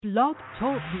Blog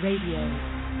Talk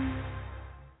Radio.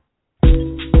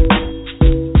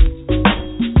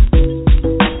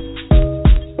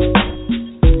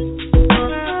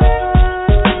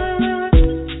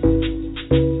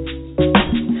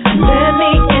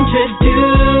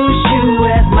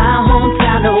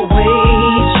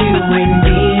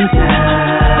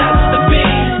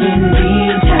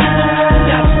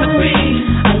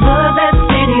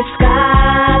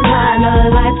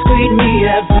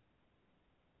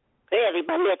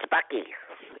 It's Bucky,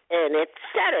 and it's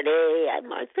Saturday,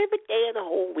 my favorite day of the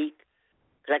whole week,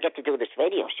 because I get to do this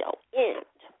radio show, and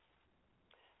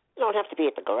I don't have to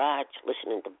be at the garage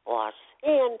listening to Boss,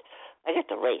 and I get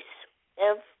to race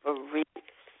every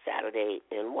Saturday,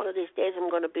 and one of these days I'm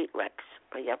going to beat Rex.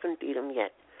 I haven't beat him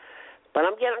yet, but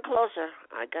I'm getting closer.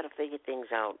 I got to figure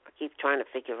things out. I keep trying to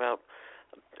figure out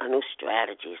a new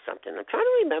strategy or something. I'm trying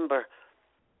to remember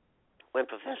when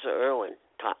Professor Irwin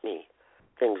taught me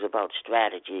things about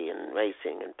strategy and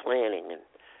racing and planning and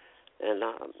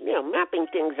mapping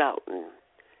things out and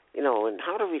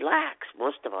how to relax.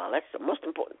 Most of all, that's the most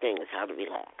important thing, is how to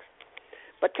relax.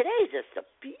 But today's just a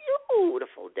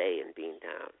beautiful day in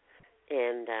Beantown,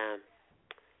 and I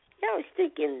was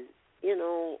thinking,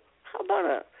 how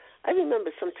about I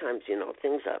remember sometimes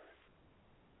things are,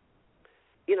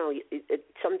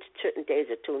 some certain days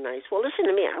are too nice. Well, listen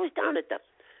to me. I was down at the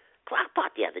crock pot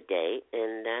the other day,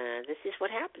 and this is what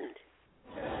happened.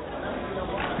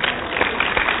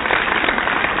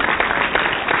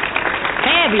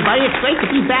 Hey, everybody, it's great to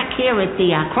be back here at the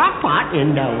crock pot,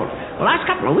 and the last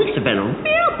couple of weeks have been a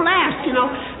real blast,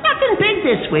 Nothing big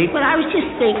this week, but I was just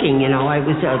thinking,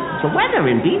 the weather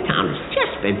in Beantown has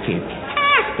just been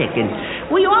fantastic,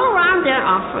 and were you all around there,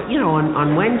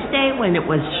 on Wednesday when it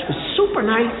was super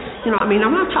nice? I'm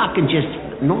not talking just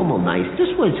normal nice. This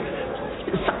was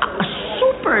a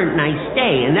super nice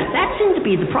day, and that seemed to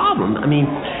be the problem.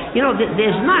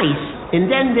 There's nice,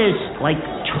 and then there's like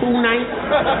too nice,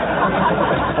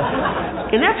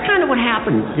 and that's kind of what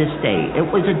happened this day. It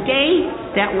was a day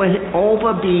that was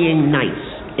over being nice,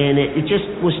 and it just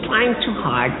was trying too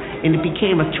hard, and it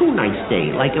became a too nice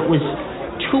day. Like it was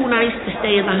too nice to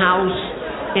stay in the house.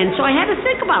 And so I had to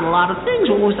think about a lot of things.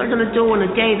 What was I going to do on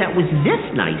a day that was this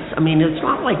nice? It's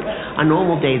not like a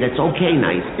normal day that's okay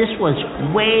nice. This was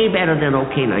way better than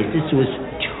okay nice. This was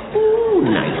too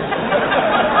nice.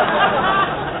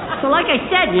 So like I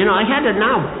said, I had to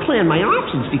now plan my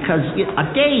options, because a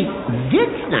day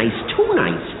this nice, too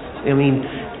nice,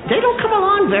 they don't come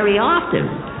along very often.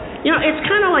 It's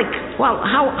kind of like, well,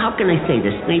 how can I say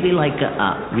this? Maybe like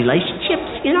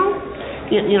relationships,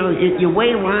 you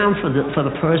wait around for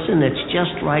the person that's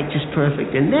just right, just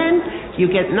perfect, and then you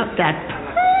get that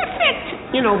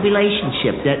perfect,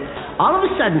 relationship that all of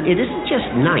a sudden it isn't just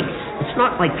nice. It's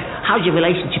not like, how's your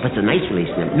relationship? It's a nice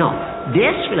relationship. No,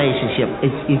 this relationship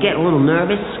is, you get a little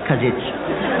nervous because it's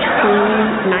too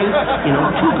nice,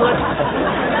 too good,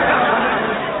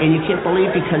 and you can't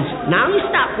believe, because now you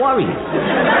stop worrying.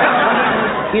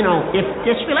 If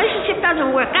this relationship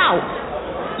doesn't work out,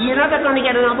 you're never going to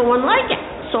get another one like it.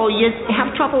 So you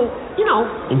have trouble,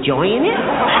 enjoying it.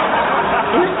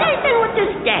 And the same thing with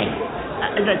this day.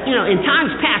 In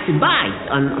times passing by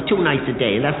on too nice a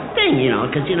day. That's the thing,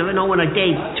 because you never know when a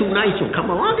day too nice will come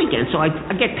along again. So I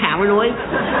get paranoid.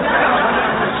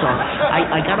 So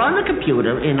I got on the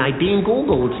computer, and being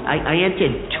Googled, I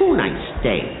entered too nice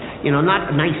day.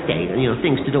 Not a nice day,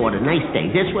 things to do on a nice day.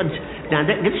 This was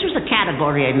a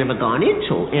category I'd never gone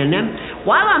into. And then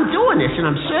while I'm doing this and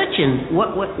I'm searching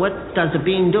what does a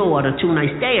bean do on a too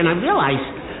nice day, and I realize,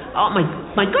 oh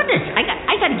my goodness,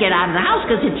 I got to get out of the house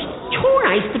because it's too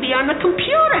nice to be on the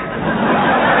computer.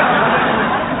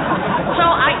 So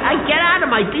I get out of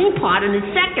my bean pot in a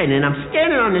second, and I'm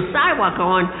standing on the sidewalk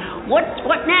going,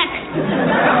 what next?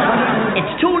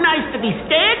 It's too nice to be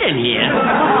standing here.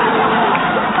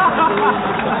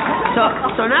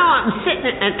 So now I'm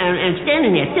sitting and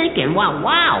standing there thinking, wow,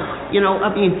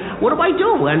 what do I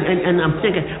do? And I'm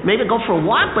thinking, maybe go for a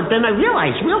walk, but then I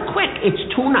realize real quick, it's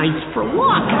too nice for a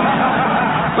walk.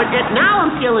 But now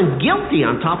I'm feeling guilty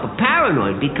on top of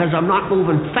paranoid, because I'm not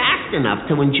moving fast enough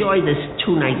to enjoy this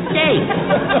too nice day.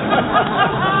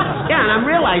 Yeah, and I'm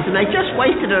realizing I just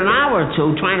wasted an hour or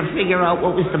two trying to figure out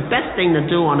what was the best thing to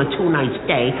do on a too nice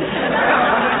day.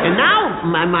 And now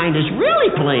my mind is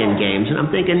really playing games, and I'm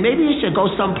thinking maybe you should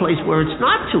go someplace where it's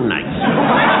not too nice.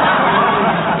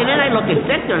 And then I look at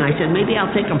Victor and I said, maybe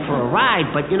I'll take him for a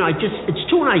ride, but it's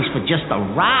too nice for just a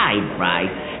ride,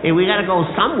 and we got to go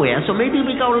somewhere, so maybe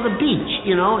we go to the beach,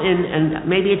 and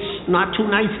maybe it's not too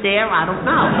nice there, I don't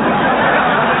know.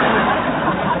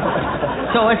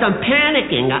 So as I'm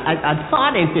panicking, a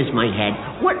thought enters my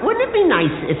head. wouldn't it be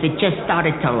nice if it just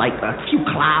started to, like, a few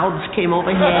clouds came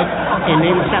overhead and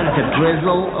then started to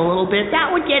drizzle a little bit? That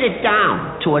would get it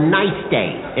down to a nice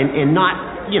day and not,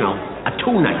 a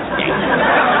too nice day.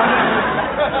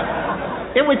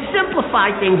 It would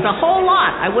simplify things a whole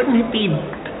lot. I wouldn't be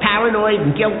paranoid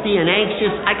and guilty and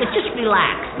anxious. I could just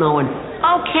relax knowing,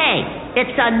 okay,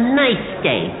 it's a nice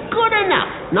day. Good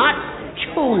enough. Not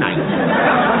too nice.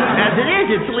 As it is,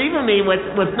 it's leaving me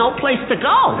with no place to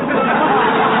go.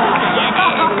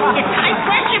 It's high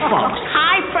pressure, folks.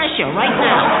 High pressure right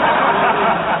now.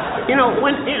 And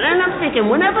I'm thinking,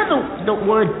 whenever the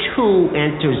word too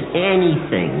enters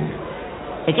anything,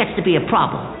 it gets to be a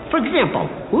problem. For example,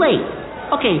 late.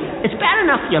 Okay, it's bad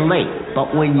enough you're late,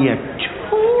 but when you're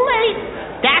too late,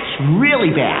 that's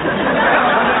really bad.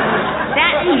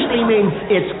 That usually means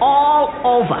it's all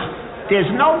over.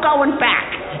 There's no going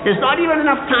back. There's not even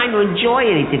enough time to enjoy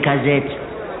anything because it's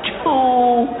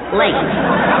too late.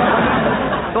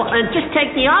 Well, and just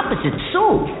take the opposite,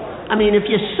 soon. I mean,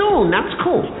 if you're soon, that's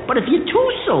cool. But if you're too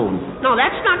soon, no,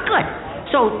 that's not good.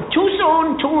 So too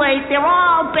soon, too late, they're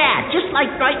all bad. Just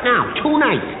like right now, too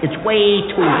nice. It's way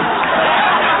too nice.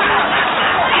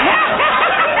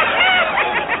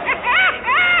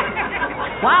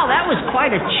 Wow, that was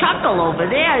quite a chuckle over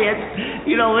there.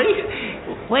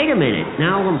 Wait a minute.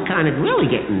 Now I'm kind of really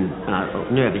getting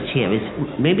nervous here.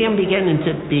 Maybe I'm beginning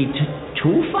to be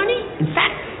too funny? In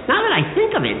fact, now that I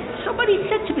think of it, somebody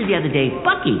said to me the other day,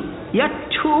 Bucky, you're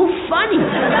too funny.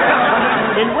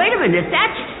 And wait a minute, if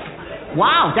that's...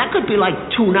 Wow, that could be like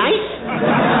too nice.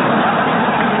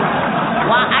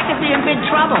 Wow, I could be in big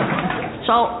trouble.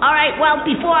 So, all right, well,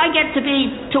 before I get to be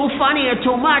too funny or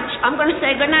too much, I'm going to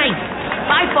say goodnight.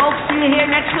 Bye, folks. See you here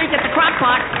next week at the Crock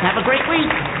Pot. Have a great week.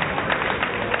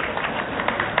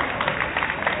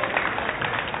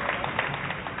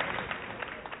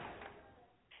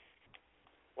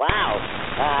 Wow.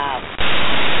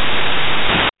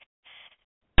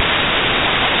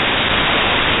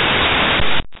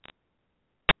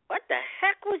 What the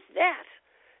heck was that?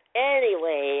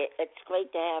 Anyway, it's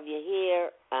great to have you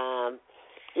here.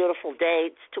 Beautiful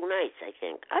day. It's too nice, I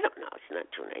think. I don't know. It's not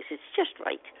too nice. It's just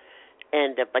right.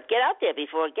 And but get out there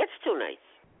before it gets too nice.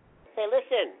 Hey,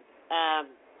 listen.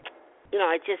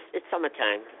 It's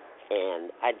summertime,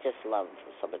 and I just love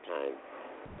summertime.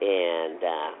 And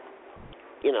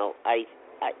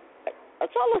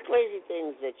it's all the crazy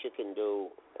things that you can do,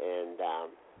 and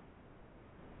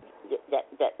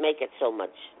that make it so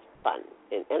much fun.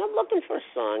 And I'm looking for a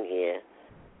song here.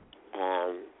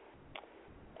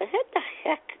 What the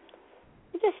heck?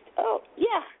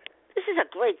 This is a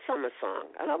great summer song.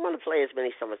 I don't want to play as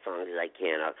many summer songs as I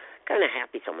can, or kind of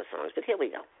happy summer songs, but here we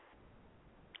go.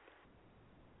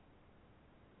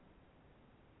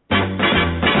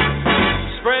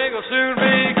 Spring will soon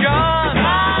be gone.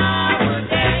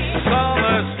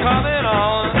 Summer's coming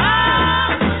on.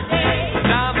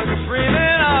 Now we're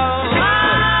dreaming on.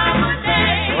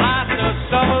 Lots of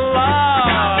summer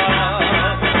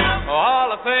love.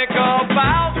 All I think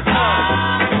about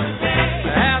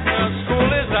after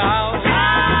school is out,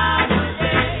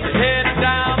 heading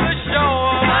down the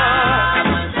shore,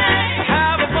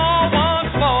 have a ball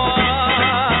once more.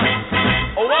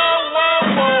 Whoa, whoa,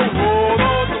 whoa, whoa,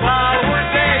 those wild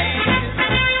days.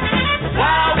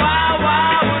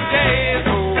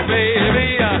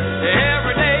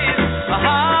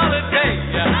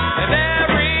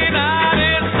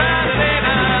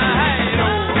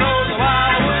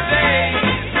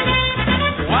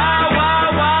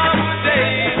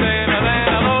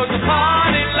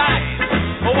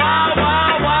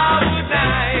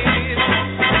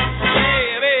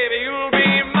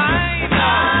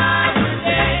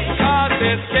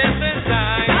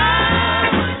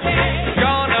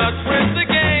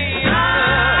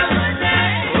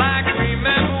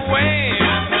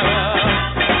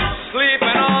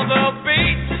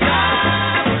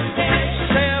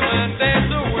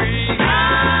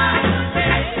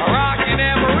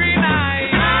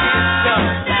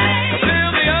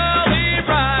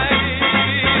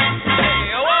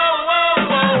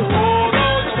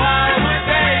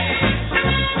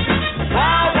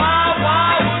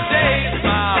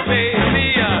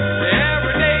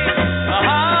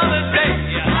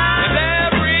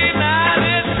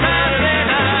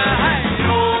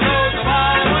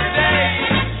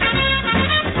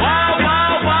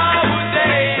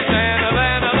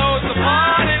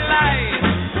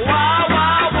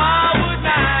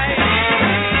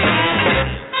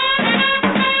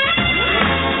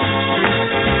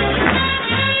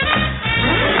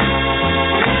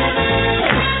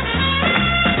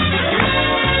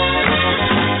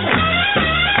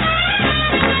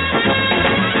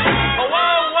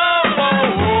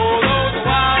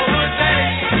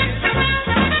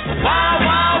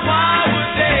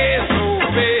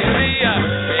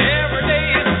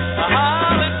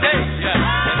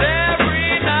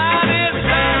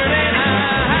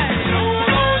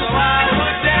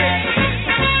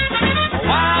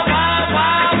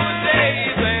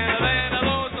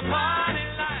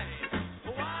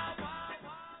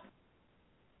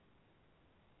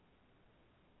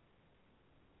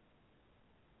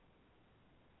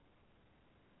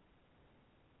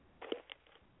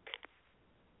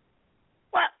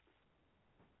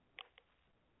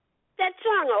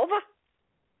 hungover.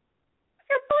 I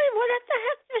can't believe what the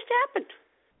heck just happened.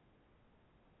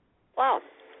 Wow.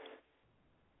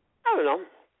 I don't know.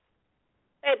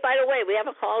 Hey, by the way, we have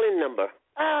a call-in number.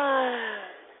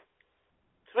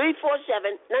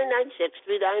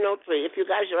 347-996-3903. If you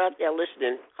guys are out there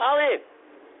listening, call in.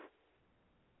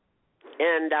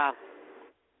 And,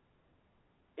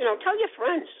 tell your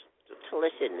friends to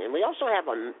listen. And we also have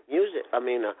a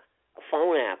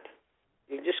phone app.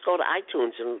 You can just go to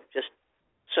iTunes and just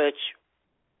search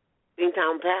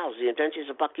Beantown Pals, The Adventures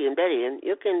of Bucky and Betty, and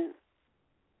you can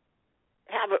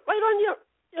have it right on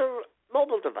your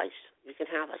mobile device. You can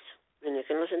have us, and you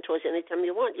can listen to us anytime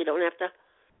you want. You don't have to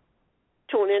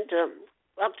tune into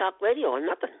Blog Talk Radio or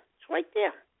nothing. It's right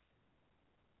there.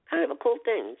 Kind of a cool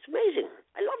thing. It's amazing.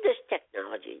 I love this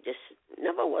technology. Just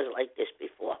never was like this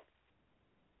before.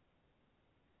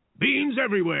 Beans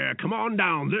everywhere. Come on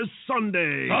down this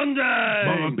Sunday.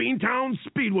 Sunday! Beantown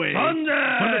Speedway.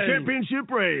 Sunday! For the championship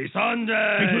race.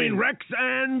 Sunday! Between Rex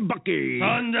and Bucky.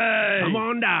 Sunday! Come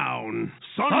on down.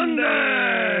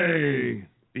 Sunday!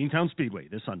 Beantown Speedway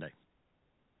this Sunday.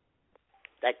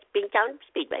 That's Beantown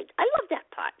Speedway. I love that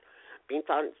part.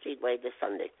 Beantown Speedway this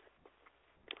Sunday.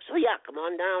 So yeah, come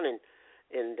on down and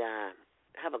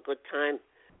have a good time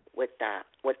with us.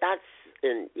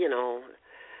 And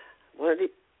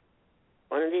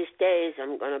one of these days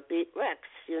I'm gonna beat Rex.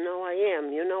 You know I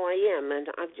am. And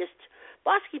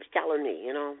Boss keeps telling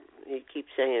me. He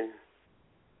keeps saying,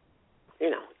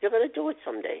 you're gonna do it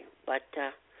someday. But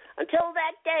until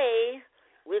that day,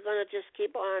 we're gonna just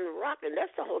keep on rocking.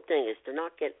 That's the whole thing, is to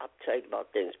not get uptight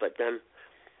about things, but have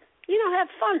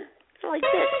fun. It's like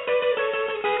this.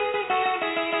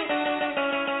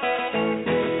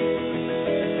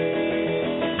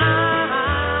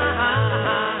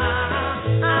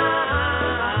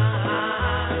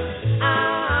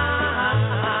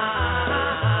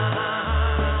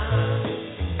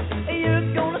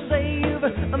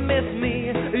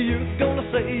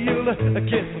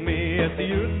 Kiss me if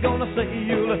you're gonna say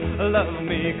you'll love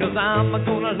me, 'cause I'm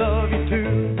gonna love you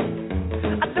too.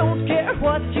 I don't care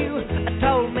what you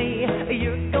told me,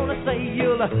 you're gonna say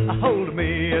you'll hold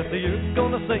me if you're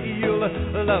gonna say you'll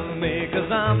love me,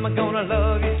 'cause I'm gonna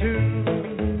love you too.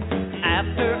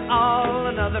 After all,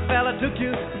 another fella took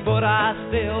you, but I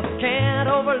still can't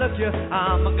overlook you.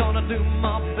 I'm gonna do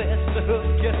my best to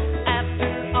hook you.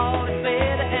 After all is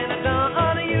said and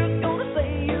done, you're gonna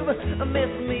say you've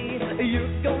missed me.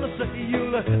 You're gonna say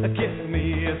you'll kiss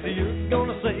me. If you're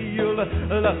gonna say you'll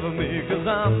love me, 'cause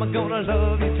I'm gonna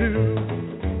love you too.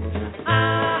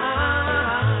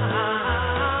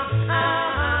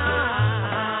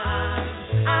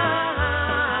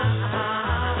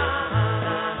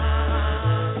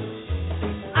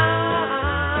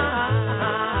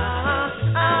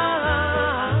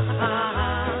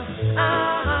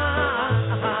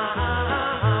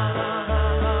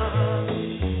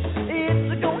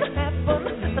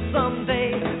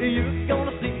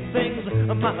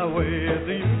 My way,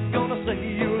 you're gonna say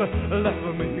you'll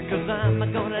love me, 'cause I'm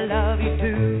gonna love you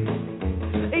too.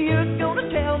 You're gonna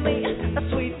tell me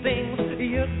sweet things,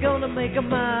 you're gonna make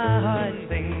my heart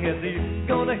sing. Yes, you're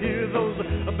gonna hear those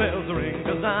bells ring,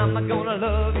 'cause I'm gonna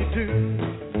love you too.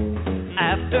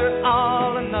 After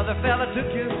all, another fella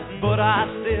took you, but I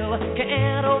still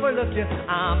can't overlook you.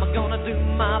 I'm gonna do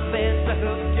my best to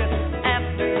hook you.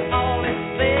 After all is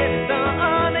said and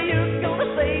done, you're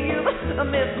gonna say you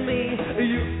miss me.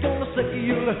 You're gonna say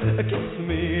you'll kiss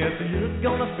me. Yes, you're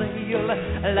gonna say you'll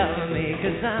love me,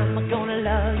 'cause I'm gonna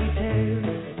love you too.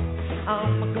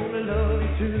 I'm gonna love you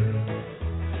too.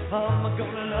 I'm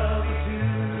gonna love you too.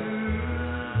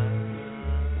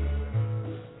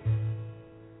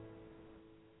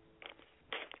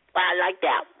 Well, I like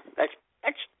that.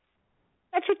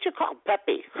 That's what you call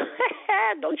peppy.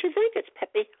 Don't you think it's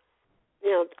peppy?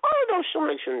 All of those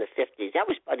songs from the 50s, that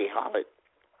was Buddy Holiday.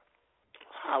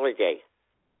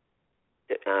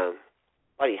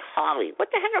 Buddy Holly.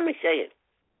 What the heck am I saying?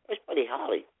 It was Buddy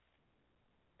Holly.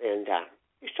 And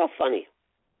he's so funny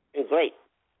and great.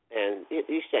 And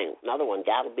he sang another one,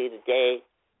 That'll Be the Day.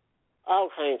 All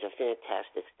kinds of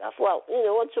fantastic stuff. Well,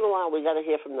 once in a while we got to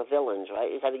hear from the villains,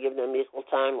 right? You got to give them equal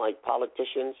time, like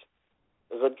politicians.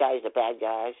 The good guys, the bad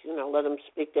guys. Let them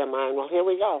speak their mind. Well, here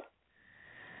we go.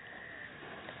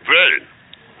 Vane,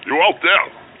 you out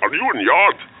there? Are you in the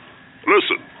yard?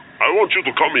 Listen, I want you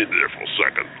to come in there for a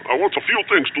second. I want a few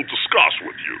things to discuss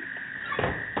with you.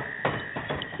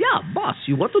 Yeah, boss,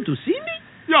 you wanted to see me?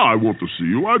 Yeah, I want to see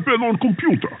you. I've been on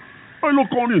computer. I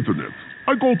look on internet.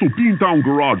 I go to Beantown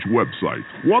Garage website.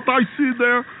 What I see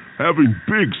there? Having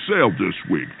big sale this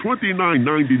week.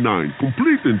 $29.99.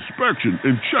 Complete inspection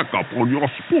and checkup on your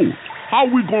spoons. How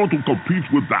we going to compete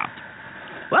with that?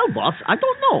 Well, boss, I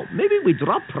don't know. Maybe we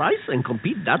drop price and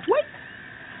compete that way?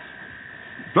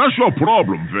 That's your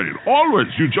problem, Vane. Always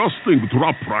you just think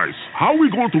drop price. How we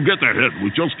going to get ahead?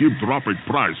 We just keep dropping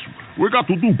price. We got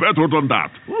to do better than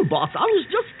that. Well, boss, I was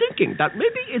just thinking that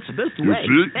maybe it's the best You way.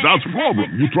 see? That's the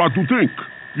problem. You try to think.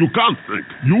 You can't think.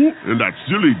 You and that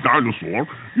silly dinosaur,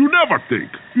 you never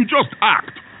think. You just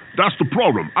act. That's the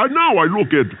problem. Now I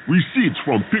look at receipts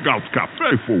from Pig Out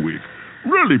Cafe for a week.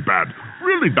 Really bad.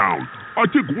 Really down. I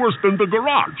think worse than the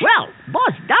garage. Well,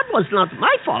 boss, that was not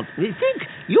my fault. You think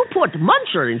you put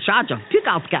Muncher in charge of Pig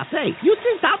Out Cafe. You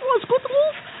think that was good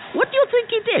move? What do you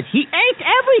think he did? He ate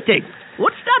everything.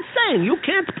 What's that saying? You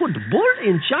can't put bull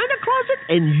in china closet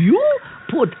and you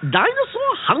put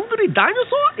hungry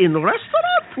dinosaur in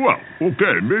restaurant? Well,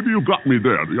 okay, maybe you got me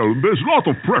there. There's a lot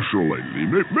of pressure lately.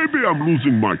 Maybe I'm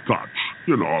losing my touch.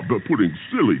 Putting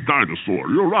silly dinosaur.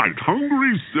 You're right.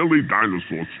 Hungry, silly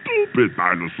dinosaur. Stupid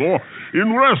dinosaur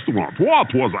in restaurant.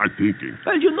 What was I thinking?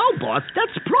 Well, boss,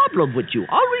 that's the problem with you.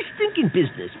 Always thinking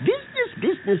business.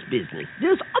 Business.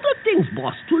 There's other things,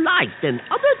 boss, to life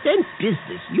other than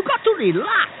business. You got to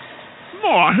relax. No,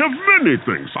 I have many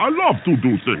things. I love to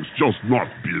do things, just not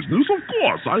business, of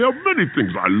course. I have many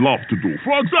things I love to do.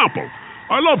 For example,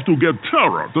 I love to get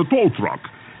Terra, the tow truck,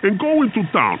 and go into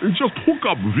town and just hook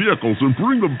up vehicles and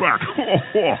bring them back.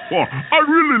 I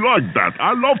really like that.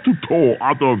 I love to tow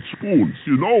out of spoons,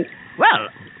 Well,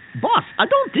 boss, I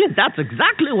don't think that's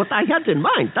exactly what I had in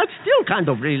mind. That's still kind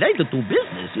of related to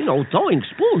business, towing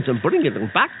spoons and bringing them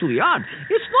back to the yard.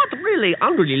 It's not really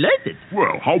unrelated.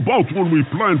 Well, how about when we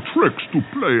plan tricks to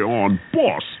play on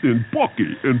Boss and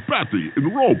Bucky and Patty and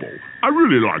Robo? I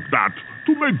really like that,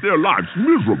 to make their lives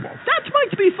miserable. That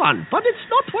might be fun, but it's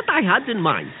not what I had in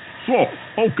mind. So,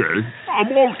 okay, I'm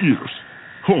all ears.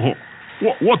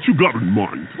 What you got in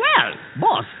mind? Well,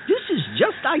 boss, this is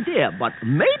just idea, but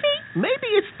maybe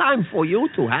it's time for you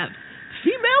to have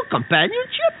female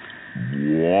companionship.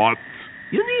 What?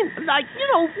 You mean,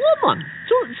 woman.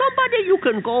 So somebody you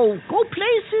can go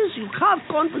places, you have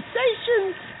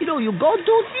conversation, you go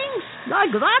do things like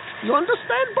that. You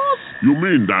understand, boss? You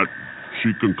mean that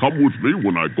she can come with me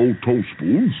when I go tow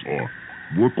spoons or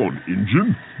work on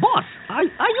engine? Boss, are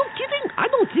you kidding? I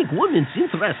don't think women's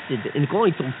interested in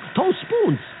going to tow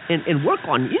spoons and work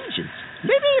on engines.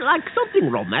 Maybe like something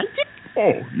romantic?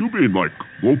 Oh, you mean like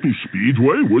go to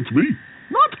Speedway with me?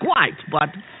 Not quite,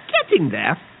 but getting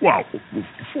there. Well,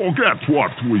 forget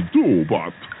what we do,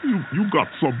 but you got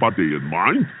somebody in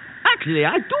mind? Actually,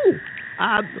 I do.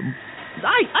 I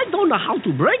don't know how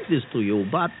to break this to you,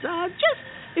 but just...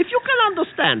 if you can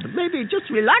understand, maybe just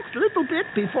relax a little bit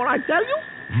before I tell you.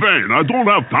 Vane, I don't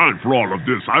have time for all of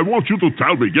this. I want you to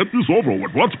tell me. Get this over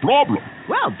with. What's the problem?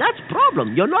 Well, that's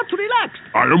problem. You're not relaxed.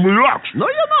 I am relaxed. No,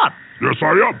 you're not. Yes,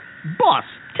 I am. Boss,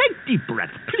 take deep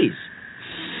breath, please.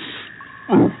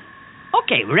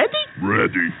 Okay, ready?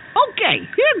 Ready. Okay,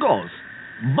 here goes.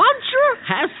 Muncher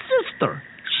has sister.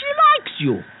 She likes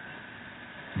you.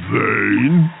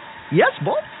 Vane? Yes,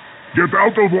 boss? Get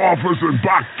out of office and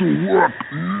back to work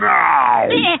now.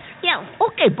 Yeah.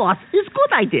 Okay, boss. It's a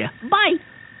good idea. Bye.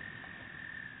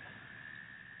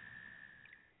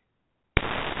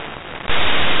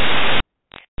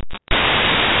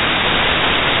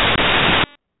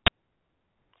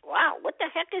 Wow, what the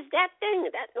heck is that thing?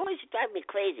 That noise drives me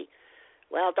crazy.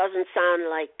 Well, it doesn't sound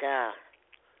like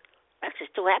Rex is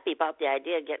too happy about the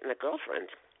idea of getting a girlfriend.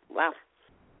 Wow.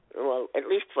 Well, at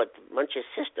least for Munch's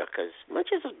sister, because Munch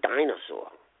is a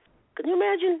dinosaur. Can you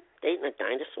imagine dating a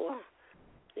dinosaur?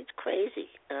 It's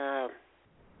crazy.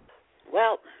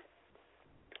 Well,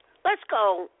 let's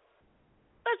go.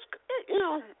 Let's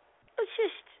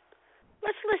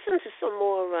listen to some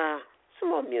more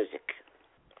music.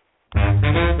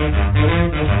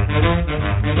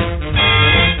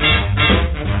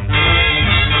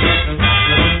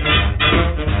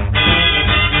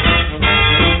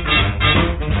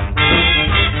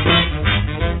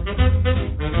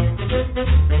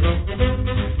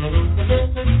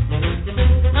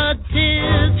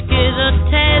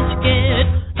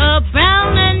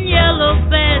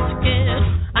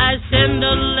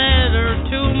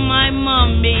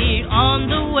 On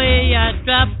the way I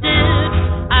dropped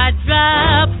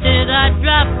it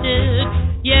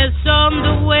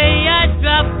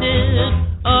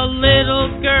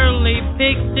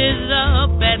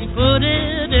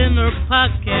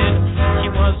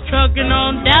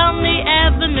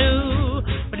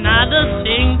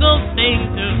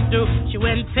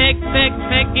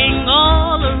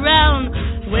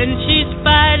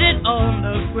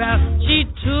photograph. She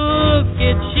took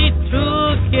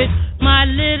it, my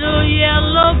little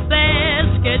yellow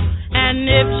basket. And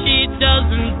if she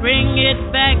doesn't bring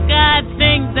it back, I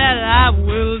think that I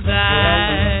will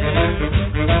die.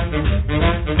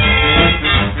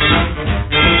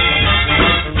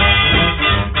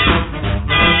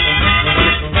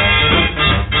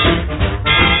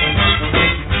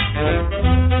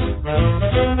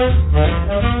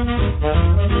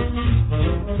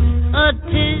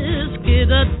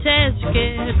 A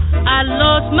tasket, I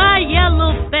lost my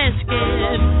yellow basket.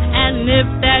 And if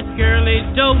that girlie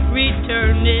don't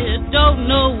return it, don't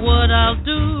know what I'll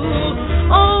do.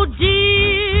 Oh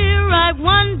dear, I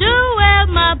wonder where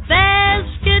my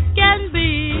basket can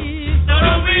be.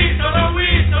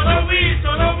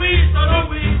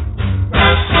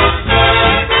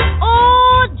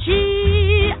 Oh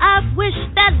gee, I wish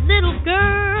that little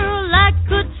girl I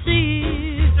could see.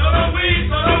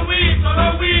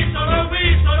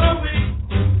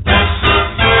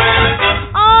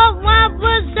 Oh, why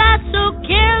was I so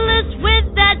careless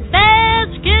with that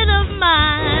basket of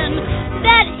mine?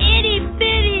 That itty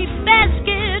bitty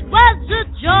basket was a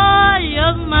joy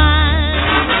of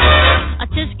mine. A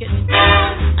tisket,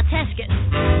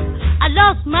 I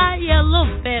lost my yellow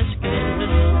basket.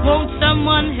 Won't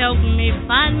someone help me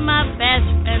find my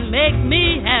basket and make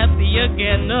me happy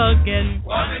again? Was it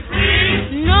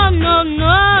green? No.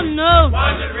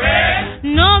 Was it red?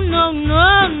 No.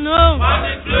 Was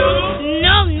it blue?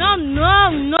 No.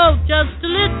 Just a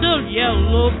little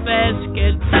yellow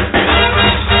basket.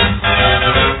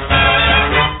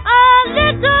 A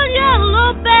little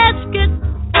yellow basket.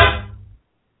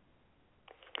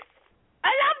 I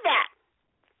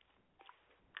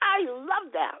love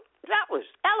that. That was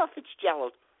Ella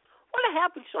Fitzgerald. What a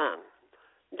happy song.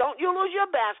 Don't you lose your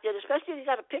basket, especially if you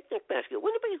got a picnic basket.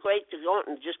 Wouldn't it be great to go out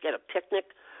and just get a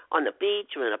picnic on the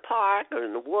beach or in a park or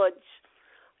in the woods,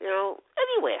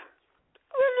 anywhere.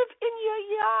 Or in your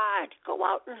yard. Go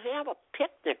out and have a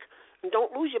picnic and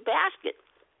don't lose your basket.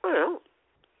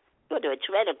 Whether it's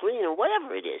red or green or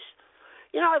whatever it is.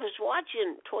 I was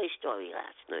watching Toy Story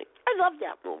last night. I love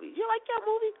that movie. You like that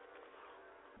movie?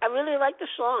 I really like the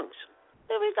songs.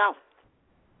 There we go.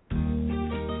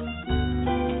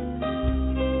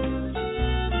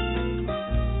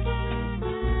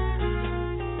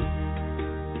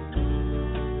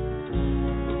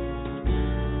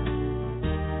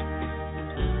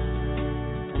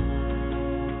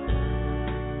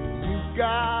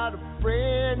 Got a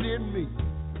friend in me.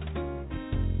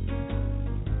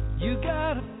 You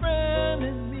got a friend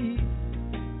in me.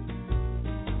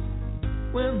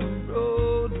 When the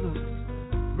road looks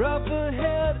rough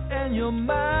ahead and you're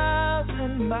miles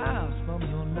and miles from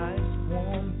your nice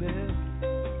warm bed,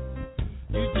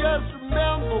 you just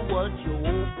remember what your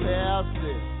old pal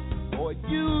said. Boy,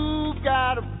 you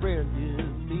got a friend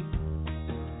in me.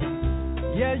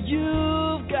 Yeah,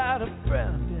 you've got a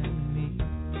friend in me.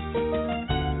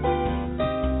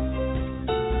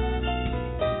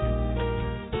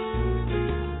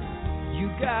 You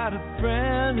got a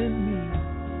friend in me.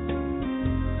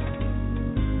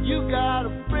 You got a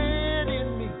friend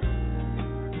in me.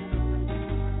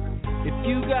 If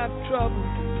you got trouble,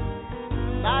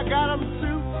 I got them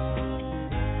too.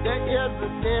 There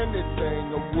isn't anything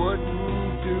I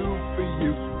wouldn't do for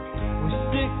you. We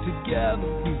stick together,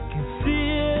 we can see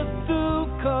it through,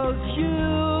 'cause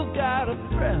you got a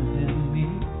friend in me.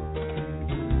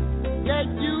 Yeah,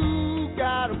 you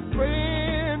got a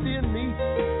friend in me.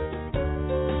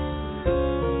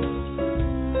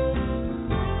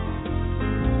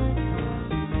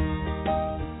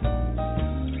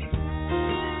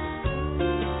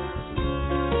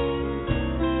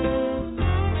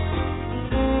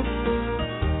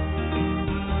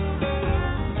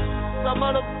 Some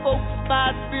of the folks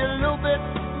might be a little bit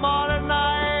smarter than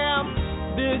I am,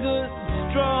 bigger,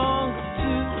 stronger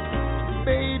too,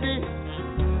 baby,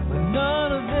 but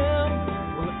none of them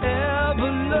will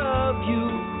ever love you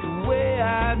the way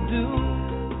I do.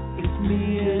 It's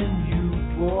me and you,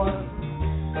 boy,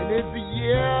 and as the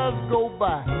years go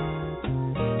by,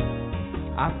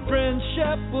 our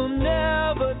friendship will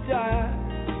never die.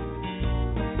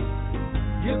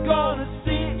 You're gonna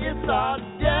see it's our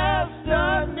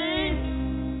destiny.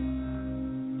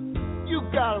 You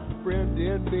got a friend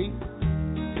in me.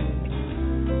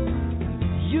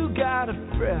 You got a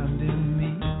friend in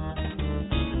me.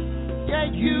 Yeah,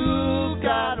 you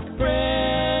got a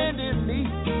friend in me.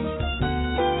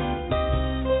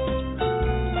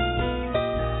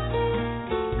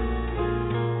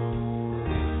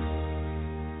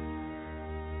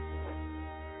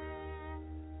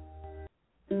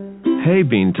 Hey,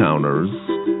 Beantowners.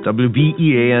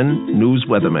 WBEAN News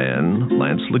weatherman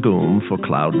Lance Legume for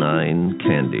Cloud9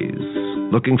 Candies.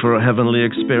 Looking for a heavenly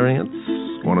experience?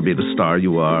 Want to be the star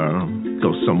you are?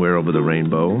 Go somewhere over the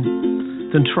rainbow?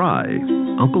 Then try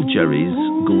Uncle Jerry's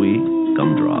Gooey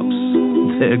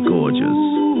Gumdrops. They're gorgeous.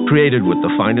 Created with the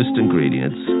finest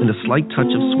ingredients and a slight touch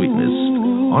of sweetness,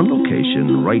 on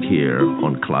location right here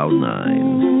on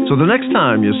Cloud9. So the next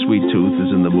time your sweet tooth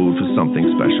is in the mood for something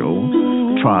special,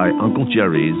 try Uncle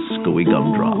Jerry's Gooey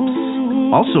Gumdrops.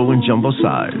 Also in jumbo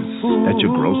size at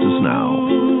your grocers now.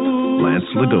 Lance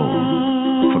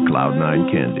Legume for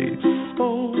Cloud9 Candies.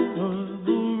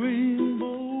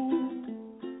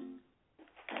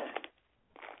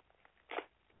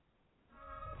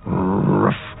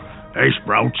 Hey,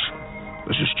 Sprouts.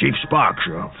 This is Chief Sparks,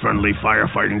 a friendly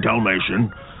firefighting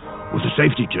Dalmatian, with a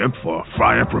safety tip for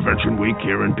Fire Prevention Week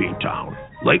here in Beantown.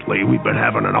 Lately, we've been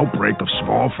having an outbreak of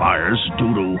small fires due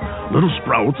to little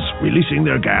sprouts releasing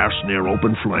their gas near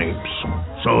open flames.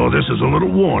 So this is a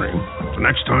little warning. The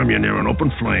next time you're near an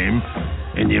open flame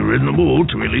and you're in the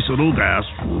mood to release a little gas,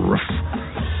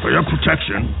 for your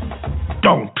protection,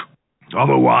 don't.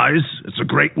 Otherwise, it's a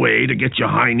great way to get your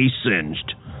hiney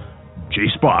singed. Chief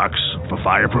Sparks for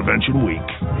Fire Prevention Week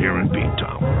here in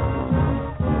Beantown.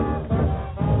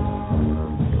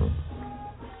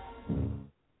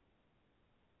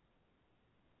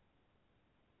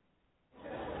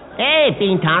 Hey,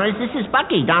 Beantowners, this is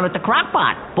Bucky down at the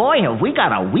Crockpot. Boy, have we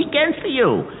got a weekend for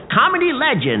you. Comedy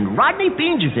legend Rodney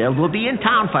Dangerfield will be in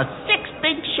town for 6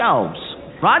 big shows.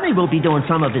 Rodney will be doing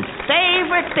some of his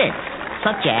favorite bits,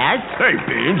 such as... Hey,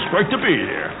 Beans, great to be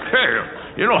here.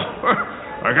 Hey, you know...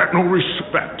 I got no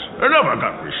respect. I never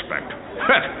got respect.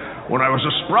 Heck, when I was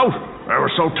a sprout, I was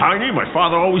so tiny, my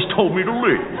father always told me to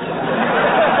leave.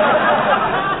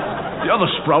 The other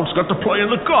sprouts got to play in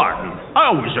the garden.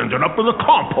 I always ended up with a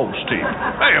compost heap.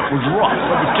 Hey, it was rough,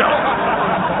 let me tell you.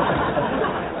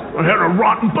 I had a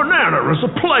rotten banana as a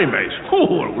playmate.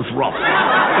 Ooh, it was rough. By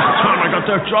the time I got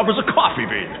that job as a coffee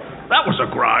bean, that was a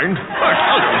grind. I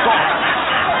tell you, it was awful.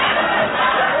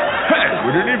 Hey,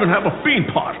 we didn't even have a bean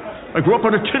pot. I grew up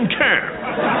in a tin can.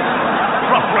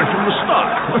 Rough right from the start.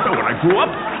 When I grew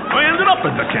up, I ended up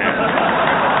in the can.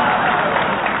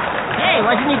 Hey,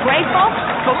 wasn't he great, folks?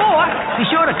 For more, be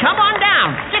sure to come on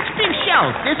down. 6 big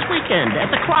shows this weekend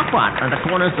at the Crockpot on the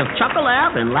corners of Chuckle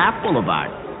Ave and Laugh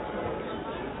Boulevard.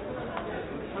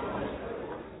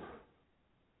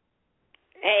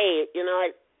 Hey, you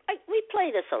know, we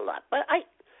play this a lot, but a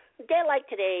day like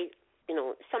today, you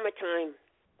know, summertime,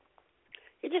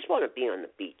 you just want to be on the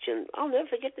beach, and I'll never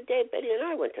forget the day Betty and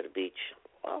I went to the beach.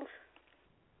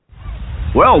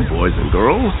 Well, boys and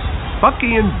girls,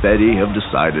 Bucky and Betty have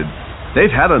decided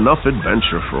they've had enough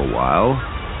adventure for a while,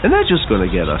 and they're just going to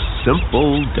get a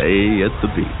simple day at the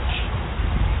beach.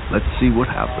 Let's see what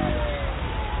happens.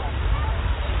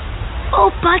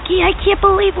 Oh, Bucky, I can't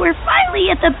believe we're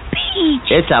finally at the beach.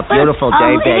 It's a beautiful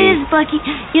day, Betty. It is, Bucky.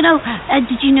 You know,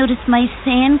 did you notice my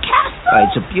sand castle?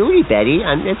 It's a beauty, Betty,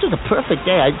 and this is a perfect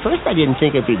day. At first, I didn't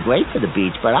think it'd be great for the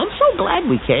beach, but I'm so glad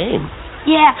we came.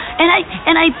 Yeah,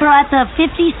 and I brought the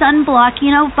 50 sunblock.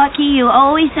 You know, Bucky, you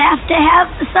always have to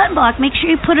have the sunblock. Make sure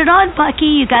you put it on,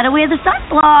 Bucky. You got to wear the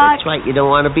sunblock. That's right. You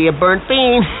don't want to be a burnt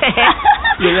bean.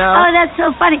 You know. Oh, that's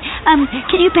so funny.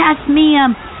 Can you pass me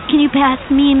and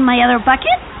my other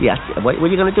bucket? Yes. What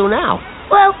are you going to do now?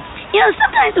 Well, you know,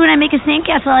 sometimes when I make a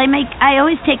sandcastle, I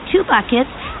always take 2 buckets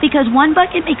because one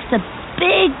bucket makes a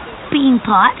big bean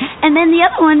pot, and then the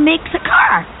other one makes a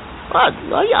car. Oh,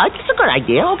 yeah, that's a good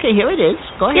idea. Okay, here it is.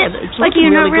 Go ahead. It's like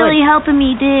you're not really helping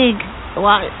me dig. Well,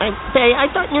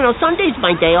 I thought, you know, Sunday's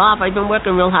my day off. I've been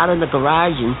working real hard in the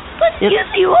garage. But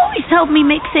you always help me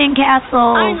make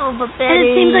sandcastles. I know, but Betty... And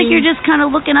it seems like you're just kind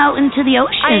of looking out into the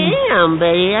ocean. I am,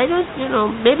 Betty. I don't, you know,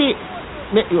 maybe...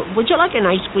 Would you like an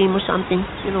ice cream or something?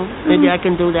 You know, maybe I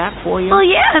can do that for you. Well,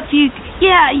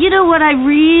 yeah, you know what I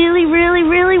really, really,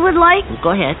 really would like?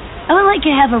 Go ahead. I would like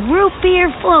to have a root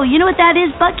beer float. You know what that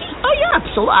is, Bucky? Oh, yeah,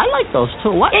 absolutely. I like those,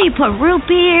 too. What? Yeah, you put root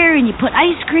beer and you put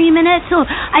ice cream in it, so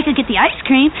I could get the ice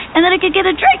cream, and then I could get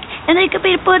a drink, and then it could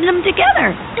be putting them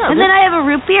together. Yeah, and then I have a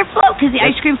root beer float, because the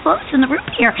ice cream floats in the root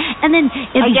beer. And then...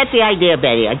 I get the idea,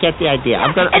 Betty. I get the idea.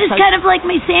 Yeah, and it's kind of like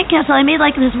my sandcastle. I made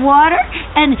like this water,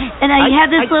 and I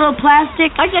have this little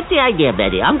plastic... I get the idea,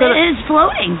 Betty. And it's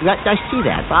floating. I see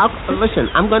that. But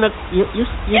listen, I'm going to...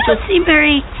 You don't seem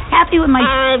very happy with my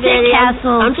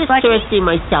sandcastle. I'm just thirsty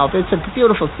myself. It's a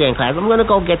beautiful sandcastle. I'm going to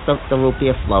go get the root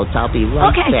beer floats. I'll be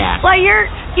right back. Well,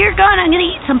 you're gone. I'm going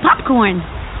to eat some popcorn.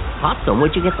 Popcorn?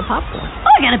 Where'd you get the popcorn?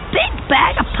 Oh, I got a big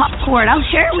bag of popcorn. I'll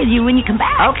share it with you when you come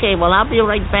back. Okay, well, I'll be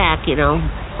right back, you know.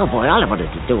 Oh, boy, all I wanted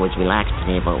to do was relax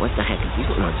today, but what the heck?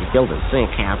 You're building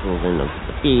sandcastles in the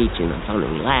beach, and I'm trying to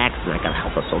relax, and I got to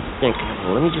help her build the sandcastle.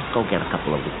 Let me just go get a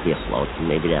couple of beer floats, and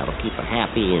maybe that'll keep her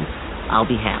happy, and I'll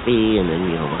be happy, and then,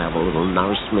 we'll have a little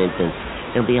nourishment, and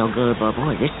it'll be all good. But,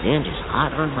 boy, this sand is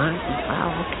hot on mine. Wow,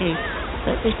 okay.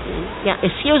 Let me see. Yeah,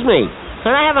 excuse me.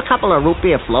 Could I have a couple of root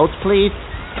beer floats, please?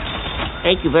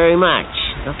 Thank you very much.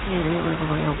 Okay,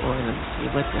 oh boy, let me see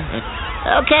what the heck.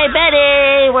 Okay,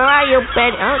 Betty, where are you,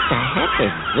 Betty? Oh, what the heck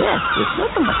is this? There's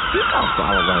nothing but seagulls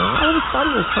all around. All of a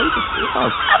sudden, there's tons of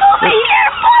seagulls. I'm over here,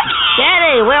 Bucky!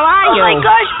 Betty, where are you? Oh my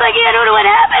gosh, Bucky, I don't know what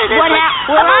happened. Where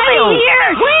I'm are over you? here.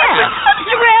 Where? I'm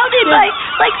surrounded by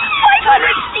like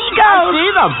 500 seagulls.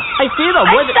 I see them.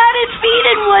 I started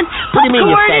feeding one What do you mean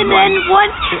you popcorn, fed and then one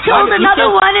told another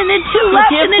one, and then two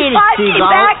left, and then five came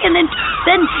back, and then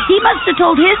he must have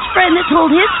told his friend that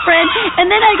told his friend, and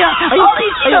then I got all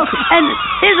these seagulls, and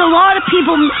there's a lot of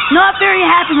people not very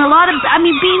happy.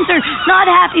 Beans are not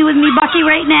happy with me, Bucky,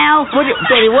 right now.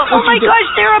 Betty, what would Oh my you do? gosh,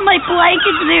 they're on my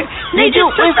blankets. They just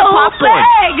took where's the the whole popcorn?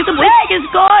 bag. The bag is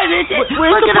gone.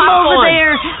 Where's Look the at them over popcorn?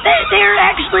 there. They're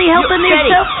actually helping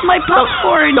Betty, themselves to my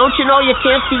popcorn. Don't you know you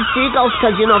can't feed seagulls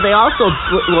because, they also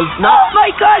will not... Oh my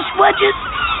gosh, what just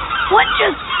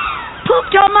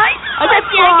pooped on my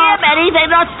Yeah, Betty, they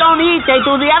don't eat. They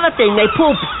do the other thing. They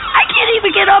poop. I can't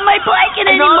even get on my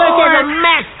blanket anymore. There's a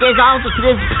mess. There's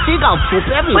seagull poop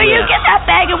everywhere. Will you get that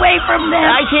bag away from them?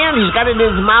 I can't. He's got it in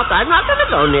his mouth. I'm not going to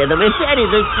go near them. It's Betty.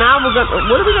 Now what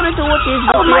are we going to do with these?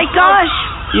 Oh my gosh.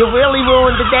 You really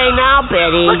ruined the day now,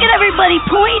 Betty. Look at everybody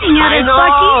pointing at us, I know.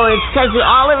 Bucky. It's because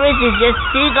all there is just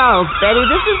seagulls, Betty.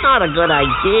 This is not a good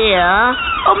idea.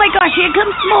 Oh my gosh, here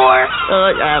comes more.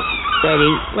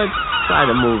 Betty, let's try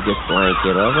to move this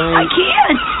blanket, all right? I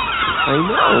can't. I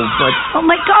know, but... Oh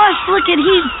my gosh, look at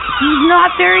he's not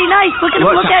very nice. Look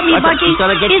at me, Bucky. He's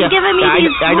gonna get he's you. giving me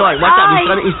these I know it. What's up?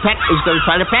 He's gonna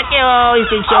try to peck you. He's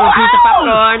gonna show a piece of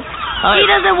popcorn. He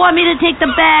doesn't want me to take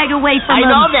the bag away from him. I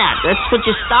know that. That's what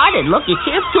you started. Look, you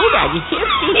can't do that. You can't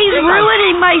see. He's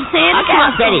ruining my sandcastle. Come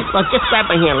on, Betty. Look, just grab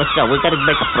my hand. Let's go. We've got to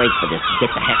make a break for this and get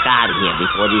the heck out of here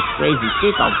before these crazy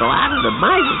seagulls go out of the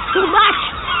mind. It's too much.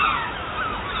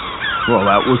 Well,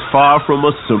 that was far from a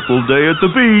simple day at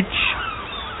the beach.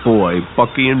 Boy,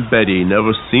 Bucky and Betty never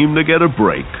seem to get a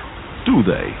break, do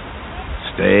they?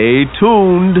 Stay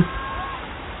tuned.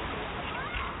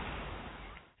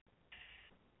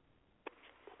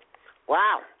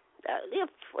 Wow.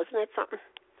 Wasn't that something?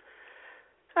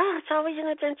 Oh, it's always an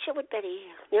adventure with Betty.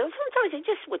 Sometimes it's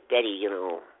just with Betty, I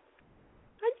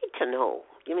need to know.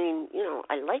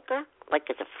 I like her, like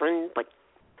as a friend, but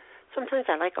sometimes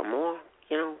I like her more,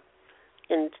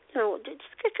 And, it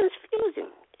just gets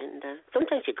confusing. And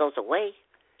sometimes she goes away,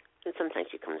 and sometimes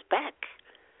she comes back.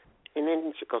 And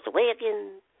then she goes away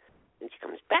again, and she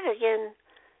comes back again.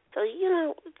 So,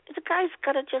 the guy's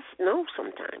got to just know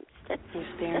sometimes. That's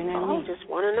all. Just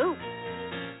want to know.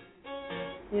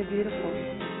 You're beautiful.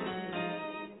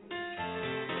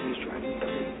 Please try to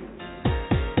be.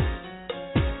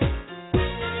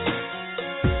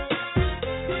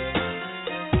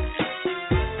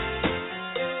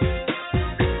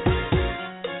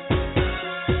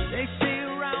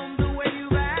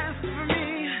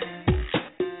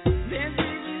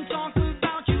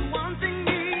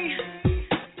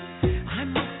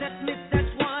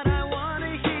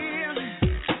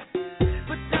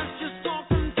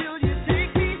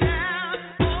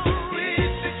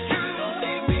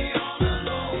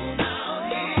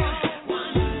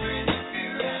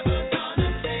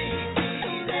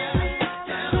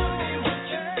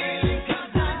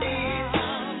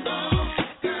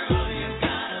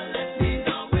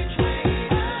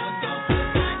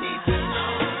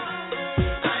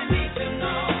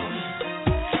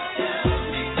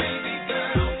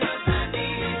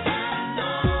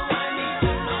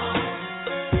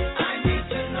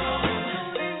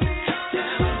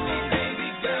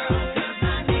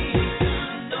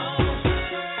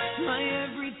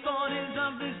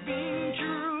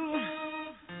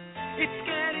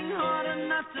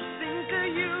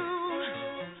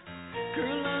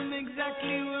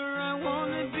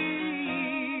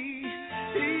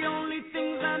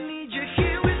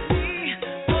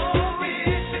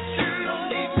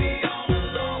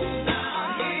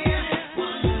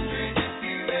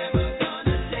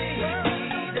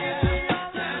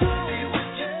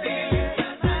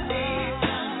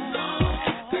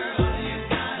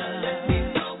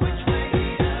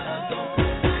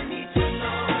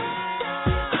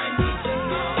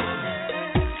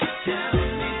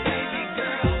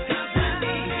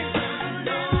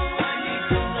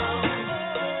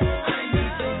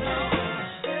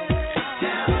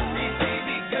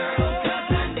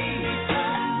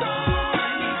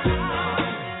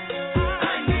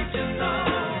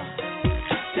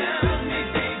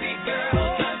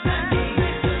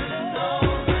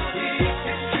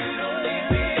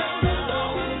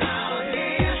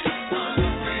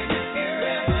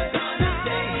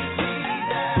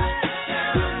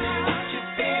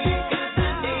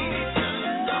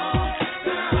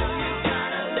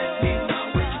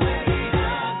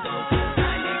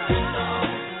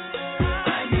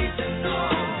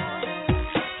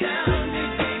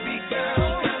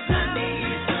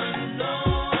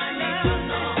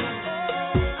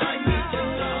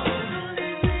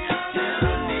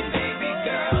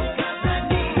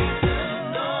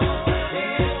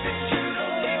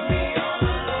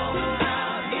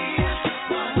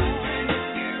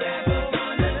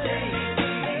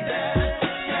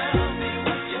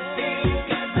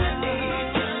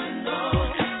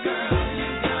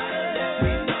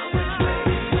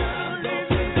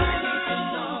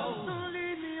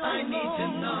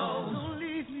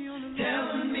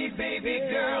 baby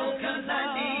girl, 'cause I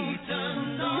need to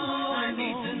know. I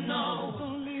need to know.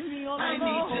 I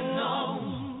need to know.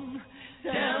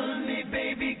 Tell me,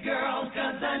 baby girl,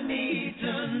 'cause I need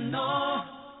to know.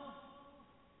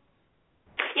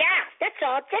 Yeah, that's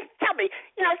all. Just tell me.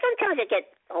 Sometimes I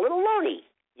get a little lonely.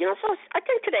 So I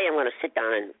think today I'm going to sit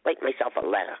down and write myself a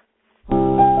letter.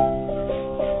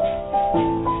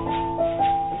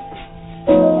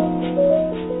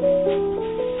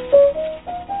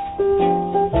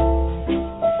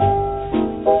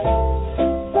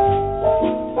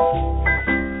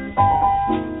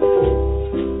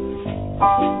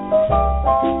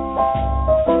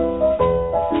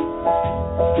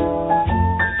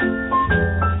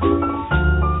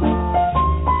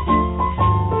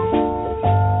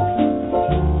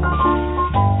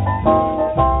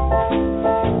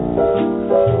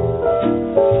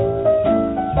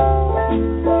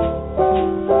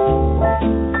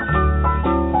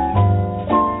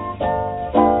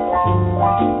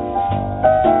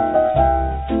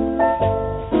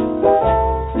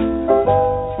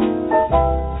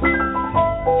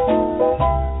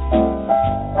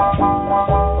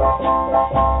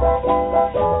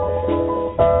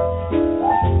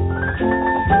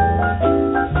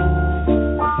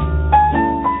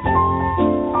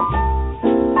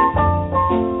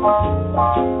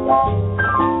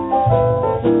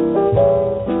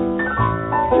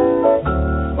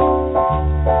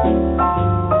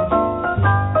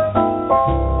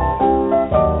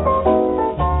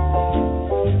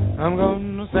 I'm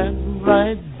gonna sit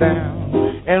right down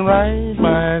and write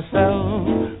myself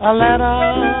a letter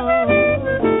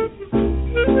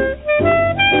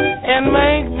and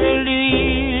make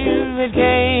believe it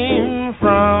came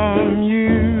from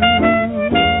you.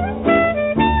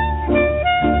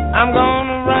 I'm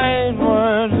gonna write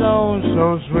words oh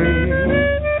so sweet,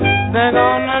 they're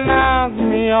gonna knock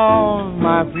me off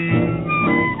my feet.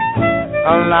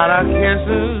 A lot of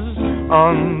kisses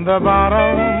on the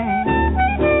bottom,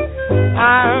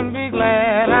 I'll be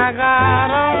glad I got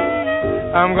 'em.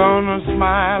 I'm gonna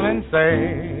smile and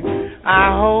say,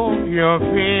 I hope you're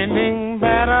feeling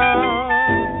better.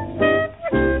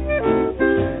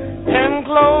 And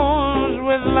close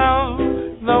with love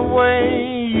the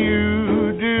way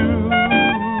you do.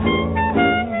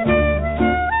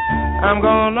 I'm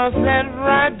gonna sit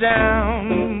right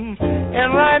down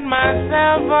and write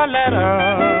myself a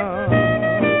letter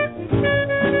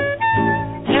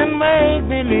and make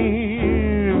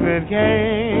believe it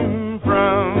came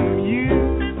from you.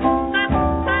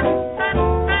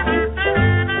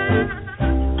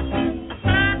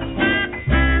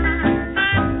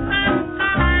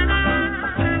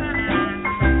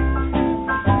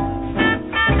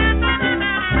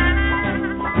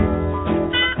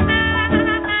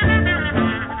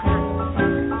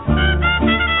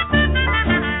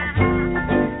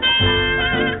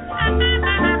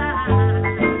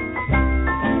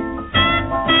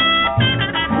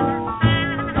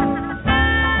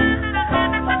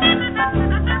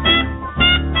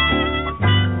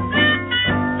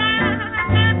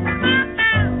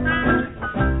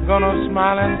 Gonna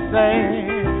smile and say,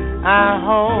 I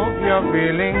hope you're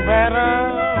feeling better.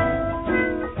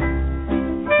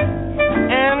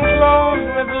 And close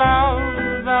with love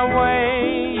the way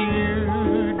you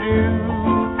do.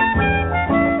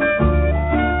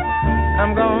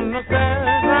 I'm gonna sit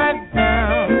right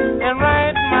down and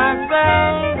write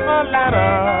myself a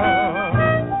letter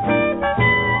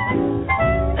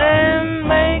and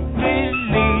make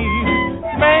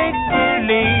believe it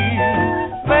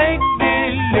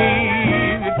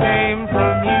came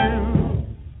from you.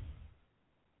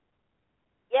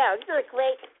 Yeah, isn't it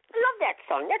great? I love that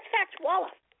song. That's Fats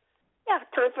Waller. Yeah,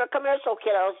 time for a commercial,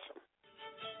 kiddos.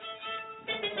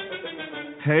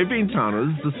 Hey,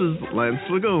 Beantowners, this is Lance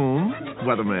Lagoon,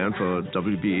 weatherman for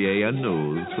WBAN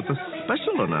News, with a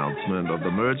special announcement of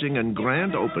the merging and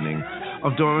grand opening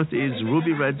of Dorothy's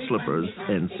Ruby Red Slippers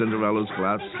and Cinderella's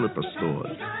Glass Slipper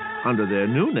stores under their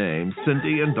new name,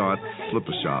 Cindy and Dot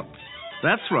Slipper Shop.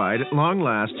 That's right, at long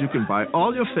last, you can buy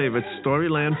all your favorite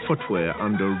Storyland footwear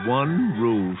under one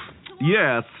roof.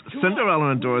 Yes,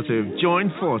 Cinderella and Dorothy have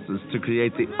joined forces to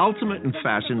create the ultimate in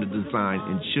fashion and design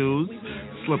in shoes,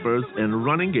 slippers, and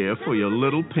running gear for your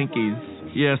little pinkies.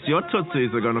 Yes, your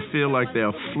Tootsies are going to feel like they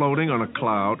are floating on a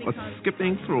cloud or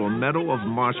skipping through a meadow of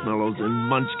marshmallows in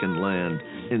Munchkin Land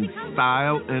in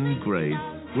style and grace.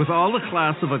 With all the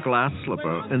class of a glass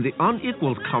slipper and the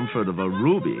unequaled comfort of a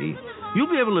ruby,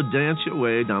 you'll be able to dance your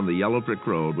way down the yellow brick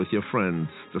road with your friends,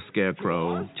 the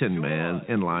Scarecrow, Tin Man,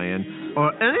 and Lion,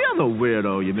 or any other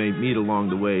weirdo you may meet along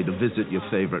the way to visit your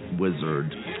favorite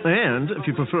wizard. And if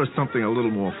you prefer something a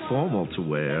little more formal to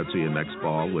wear to your next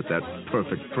ball with that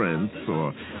perfect prince,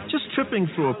 or just tripping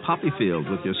through a poppy field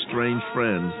with your strange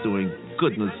friends doing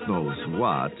goodness knows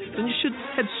what, then you should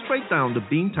head straight down to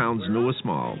Beantown's newest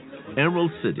mall,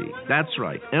 Emerald City. That's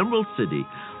right, Emerald City,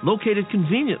 located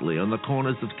conveniently on the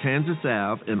corners of Kansas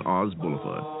Ave and Oz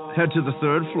Boulevard. Head to the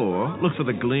third floor, look for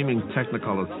the gleaming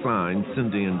Technicolor sign,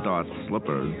 Cindy and Dot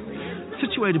Slippers,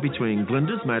 situated between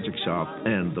Glinda's Magic Shop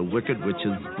and the Wicked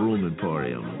Witch's Broom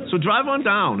Emporium. So drive on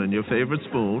down in your favorite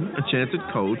spoon, enchanted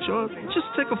coach, or just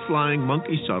take a flying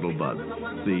monkey shuttle bus.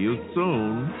 See you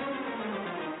soon.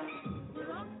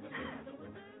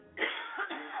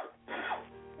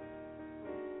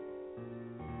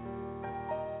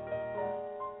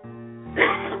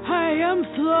 Hi, I'm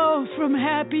Flo from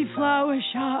Happy Flower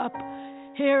Shop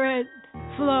here at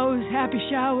Flo's Happy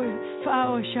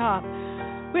Flower Shop.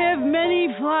 We have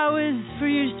many flowers for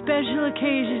your special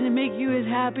occasion to make you as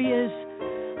happy as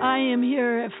I am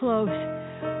here at Flo's.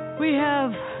 We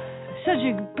have such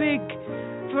a big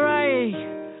variety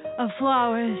of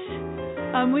flowers.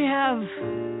 We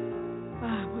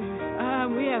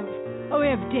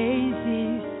have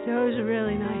daisies. Those are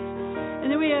really nice.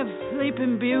 And then we have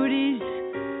Sleeping Beauties.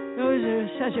 Those are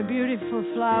such a beautiful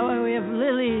flower. We have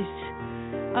lilies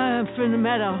from the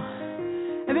meadow.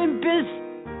 I've been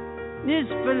business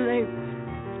for like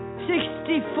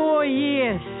 64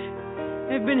 years.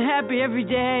 I've been happy every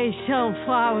day selling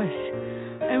flowers.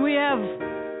 And we have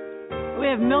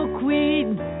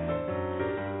milkweed,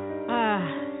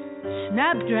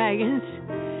 snapdragons.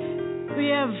 We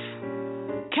have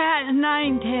cat and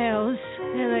nine tails.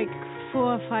 They're like 4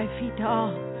 or 5 feet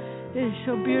tall. They're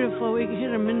so beautiful. We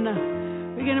get them in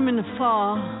the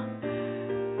fall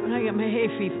when I get my hay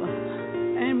fever.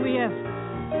 And we have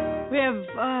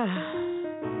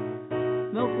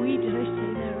milkweed. Did I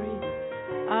say that right?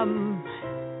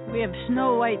 We have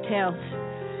snow white tails,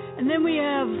 and then we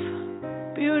have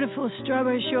beautiful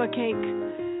strawberry shortcake.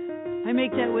 I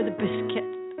make that with a biscuit.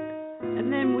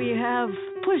 And then we have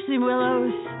pussy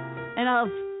willows, and I'll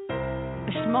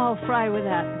a small fry with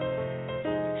that.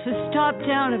 So stop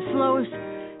down at Flo's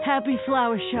Happy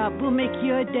Flower Shop. We'll make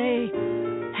your day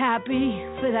happy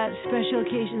for that special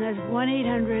occasion. That's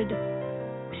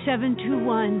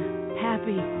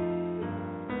 1-800-721-HAPPY.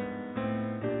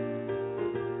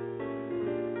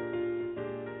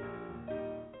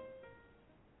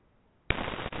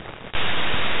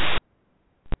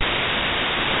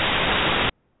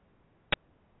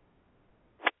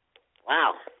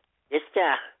 Wow.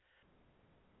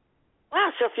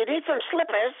 So if you need some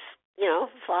slippers,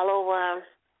 follow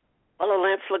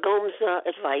Lance Legume's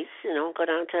advice, go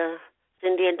down to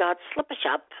Cindy and Dot's Slipper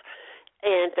Shop.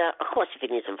 And, of course, if you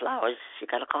need some flowers, you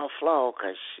got to call Flo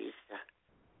because she's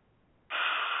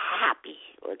happy.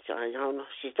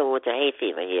 She's doing with the hay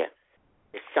fever here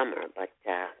this summer. But,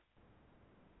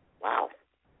 wow,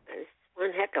 that's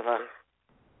one heck of a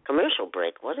commercial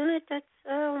break, wasn't it? That's,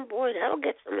 boy, that'll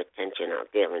get some attention out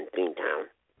there in Beantown.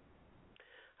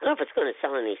 I don't know if it's going to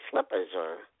sell any slippers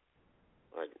or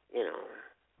whatever.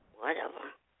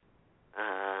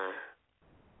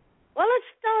 Well, let's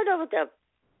start over with the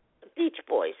Beach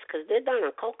Boys, because they're down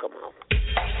in Kokomo.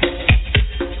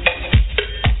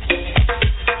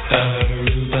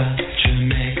 Aruba,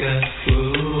 Jamaica,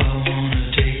 ooh, I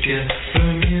wanna take you.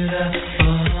 Bermuda,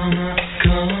 Bahama,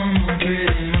 come on,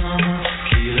 pretty mama.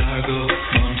 Key Largo,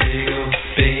 Montego,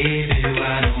 baby,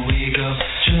 why don't we go?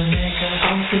 Jamaica,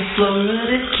 off the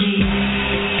Florida Keys.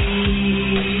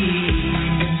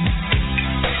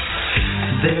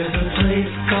 There's a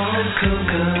place called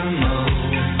Kokomo.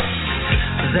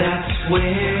 That's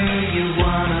where you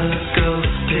wanna go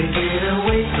to get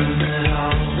away from it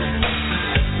all.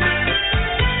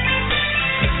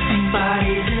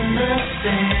 Bodies in the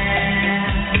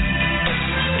sand,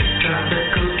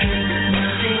 tropical drinks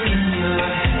melting in your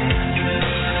hand.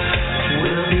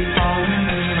 We'll be falling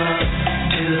in love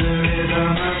to the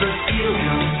rhythm of a steel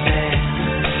drum band.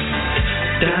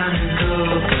 Down in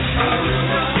Kokomo,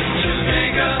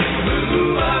 Jamaica,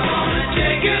 ooh, I wanna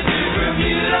take you to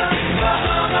Bermuda,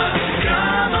 Bahama,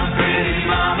 come on, pretty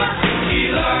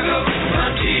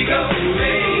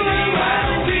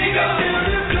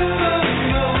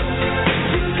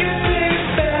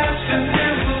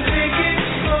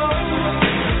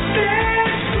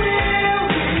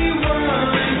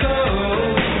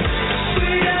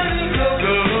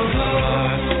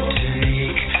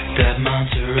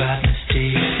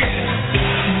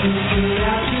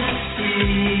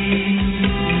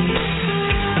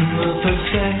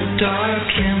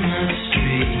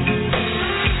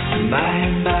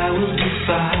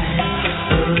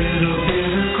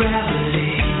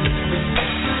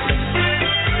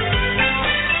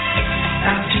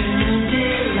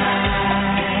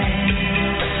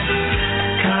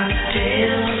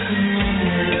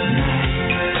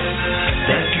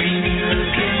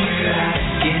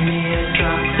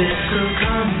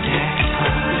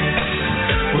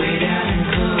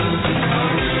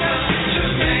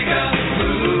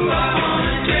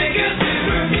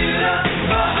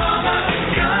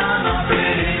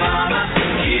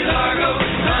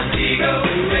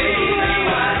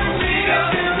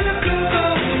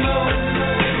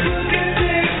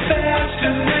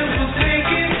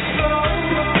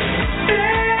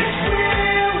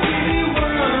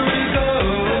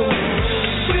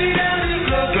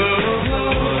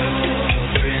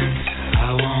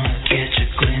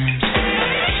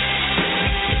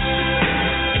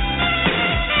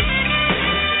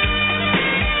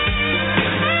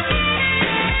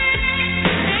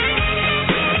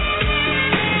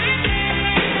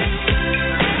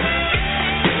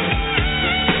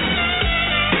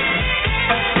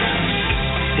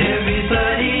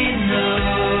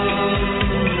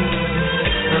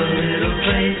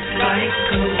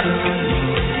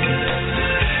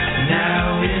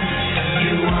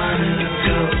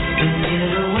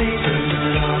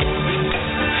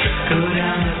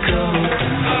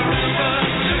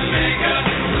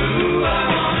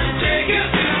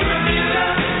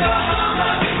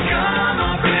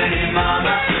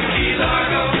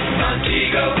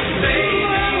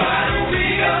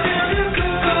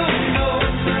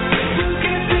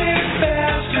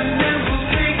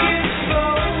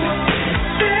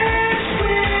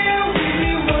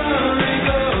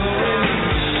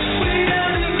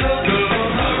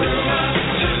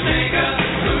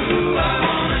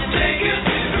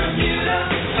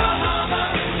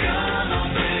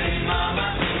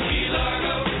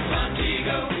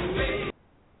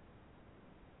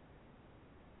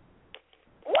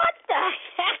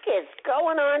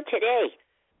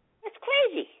It's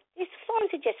crazy. These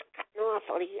phones are just cutting off.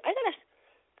 I gotta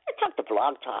talk to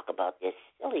Blog Talk about this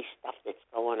silly stuff that's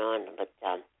going on. But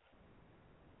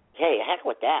hey, heck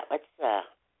with that. Let's.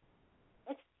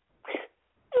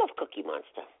 I love Cookie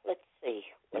Monster. Let's see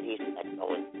what he's got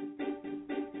going.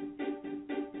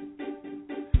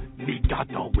 Me got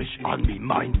a wish on me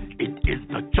mind. It is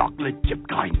the chocolate chip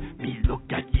kind. Me look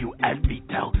at you and me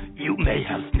tell you may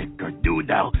have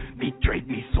snickerdoodle. Me trade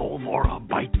me soul for a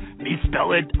bite. Me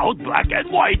spell it out black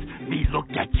and white. Me look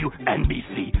at you and me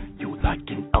see you like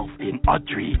an elf in a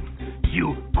tree.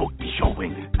 You cookie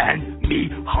showing and me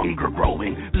hunger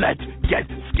growing. Let's get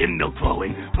skim milk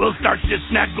flowing. We'll start this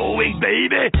snack going,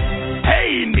 baby.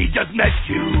 Hey, me just met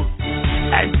you,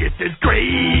 and this is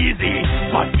crazy,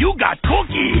 but you got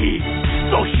cookie,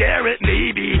 so share it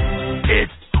maybe.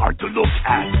 It's hard to look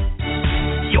at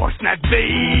your snack,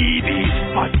 baby,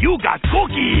 but you got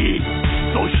cookie,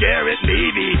 so share it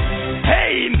maybe.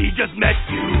 Hey, me just met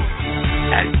you,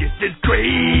 and this is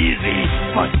crazy,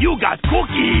 but you got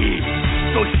cookie,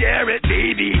 so share it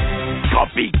maybe.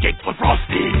 Coffee cake for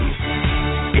frosting,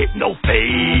 it no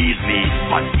faze me,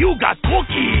 but you got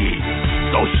cookie,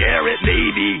 so share it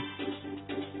maybe.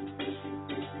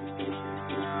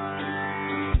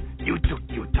 You took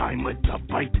your time with the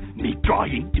bite, me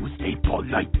trying to stay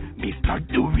polite. Me start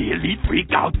to really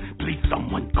freak out. Please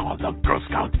someone call a Girl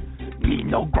Scout. Me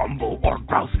no grumble or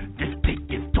grouse. This take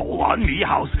is toll on me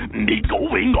house. Me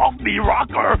going off me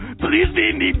rocker. Please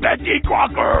be me Betty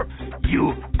Crocker.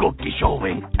 You cookie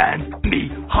showing and me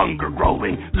hunger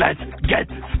growing. Let's get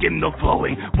skim milk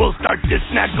flowing. We'll start this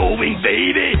snack going,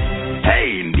 baby.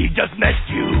 Hey, me just met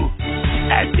you,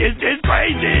 and this is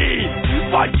crazy,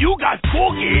 but you got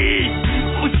cookie,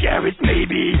 we'll share it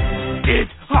maybe.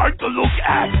 It's hard to look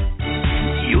at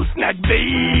you snack,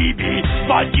 baby,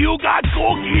 but you got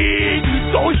cookie,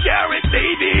 so share it,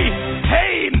 baby.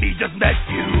 Hey, me just met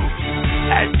you,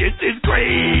 and this is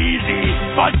crazy,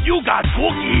 but you got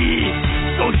cookie,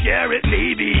 so share it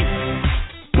maybe.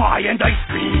 Pie and ice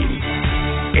cream,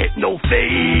 it no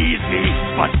faze me,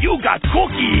 but you got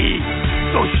cookie,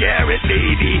 so share it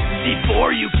maybe.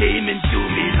 Before you came into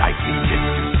me like me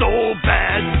missed you so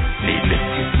bad, me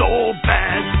missed you so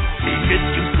bad, me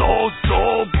missed you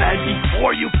so bad.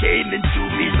 Before you came into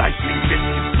me like me missed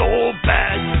you so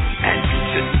bad, and you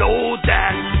should know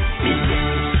that me missed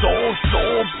you so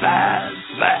bad,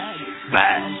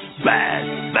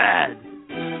 bad.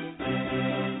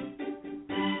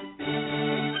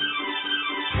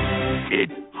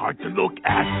 It's hard to look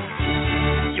at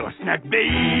your snack,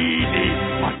 baby,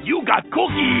 but you got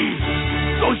cookie,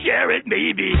 so share it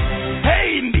maybe.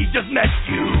 Hey, me just met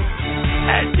you,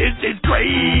 and this is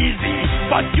crazy,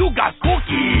 but you got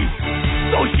cookie,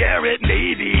 so share it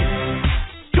maybe.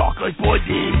 Chocolate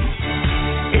pudding,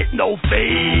 it no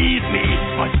faze me,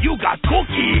 but you got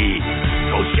cookie,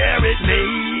 so share it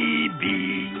maybe.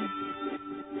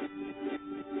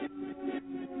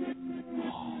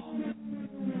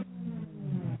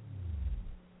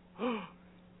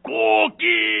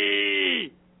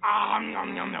 Cookie!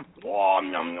 Nom nom nom. Oh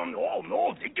nom nom. Oh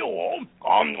no, thank you.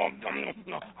 Nom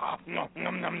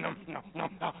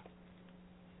nom.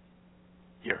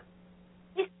 Here.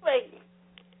 He's crazy.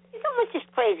 He's almost as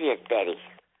crazy as Betty.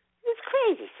 He's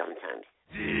crazy sometimes.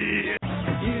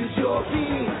 Use your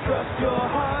bean, trust your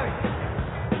heart.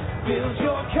 Build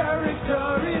your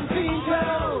character in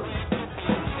Beantown.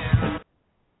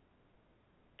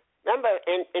 Remember,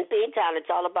 in Beantown, it's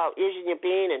all about using your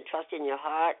bean and trusting your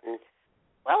heart. And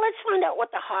well, let's find out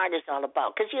what the heart is all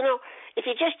about. Because, you know, if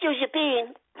you just use your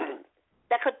bean,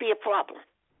 that could be a problem.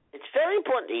 It's very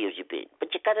important to use your bean,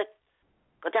 but you got to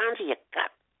go down to your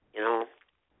gut, you know.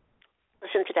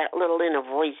 Listen to that little inner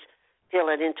voice,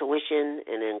 feel that intuition,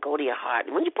 and then go to your heart.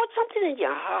 And when you put something in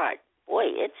your heart,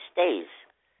 boy, it stays.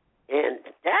 And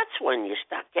that's when you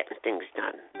start getting things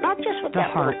done. Not just with the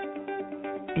that heart.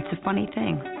 little... It's a funny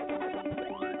thing.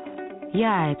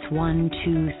 Yeah, it's 1,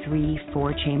 2, 3,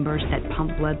 4 chambers that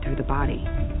pump blood through the body.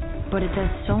 But it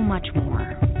does so much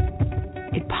more.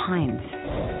 It pines.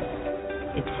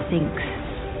 It sinks.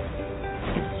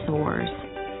 It soars.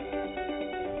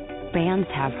 Bands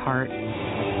have heart.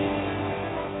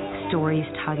 Stories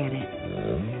tug at it.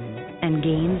 And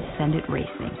games send it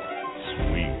racing.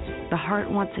 Sweet. The heart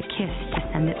wants a kiss to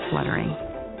send it fluttering.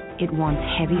 It wants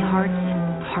heavy hearts,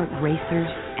 heart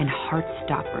racers, and heart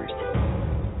stoppers.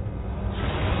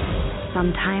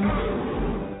 Sometimes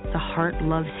the heart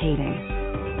loves hating,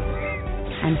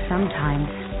 and sometimes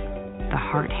the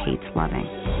heart hates loving.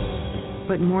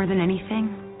 But more than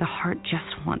anything, the heart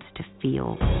just wants to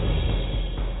feel.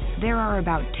 There are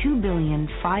about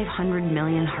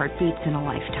 2,500,000,000 heartbeats in a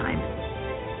lifetime.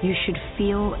 You should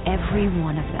feel every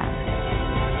one of them.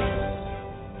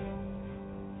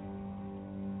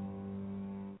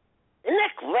 Isn't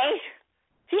that great?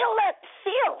 Feel that.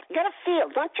 Feel. You gotta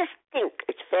feel. Don't just think.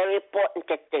 It's very important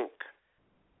to think,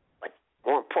 but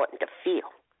more important to feel.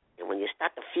 And when you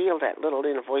start to feel that little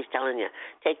inner voice telling you,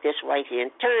 take this right here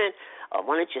and turn, or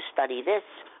why don't you study this,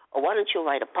 or why don't you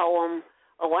write a poem,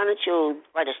 or why don't you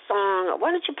write a song, or why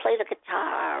don't you play the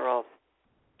guitar, or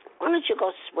why don't you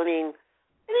go swimming,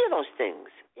 any of those things.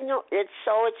 You know, it's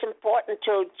important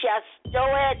to just do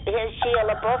it. Here's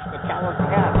Sheila Brooks to tell us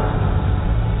that.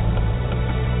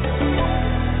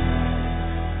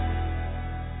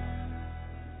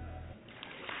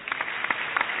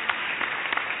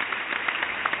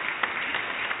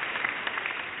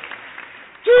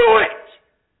 Do it!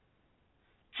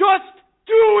 Just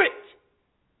do it!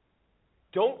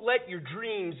 Don't let your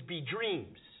dreams be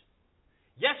dreams.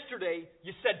 Yesterday,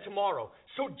 you said tomorrow.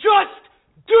 So just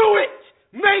do it!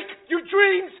 Make your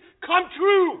dreams come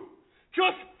true!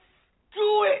 Just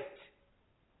do it!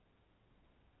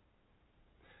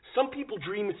 Some people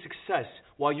dream of success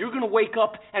while you're going to wake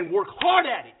up and work hard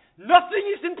at it.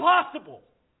 Nothing is impossible.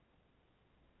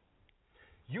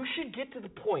 You should get to the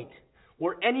point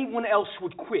where anyone else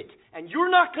would quit, and you're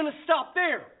not going to stop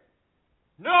there.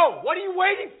 No, what are you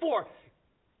waiting for?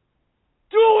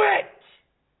 Do it!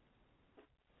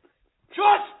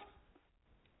 Just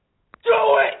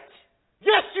do it!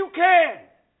 Yes, you can!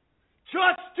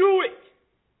 Just do it!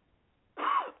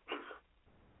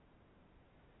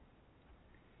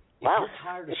 Well,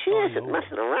 tired of she isn't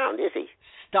messing around, is he?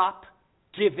 Stop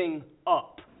giving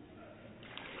up.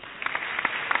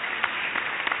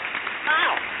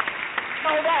 Wow.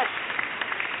 Oh,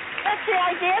 that's the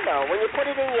idea, though. When you put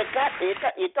it in your gut,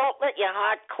 you don't let your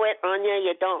heart quit on you.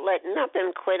 You don't let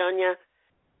nothing quit on you.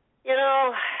 You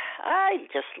know, I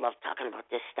just love talking about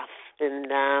this stuff. And,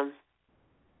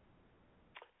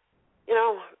 you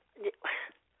know,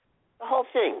 the whole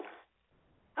thing.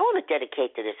 I want to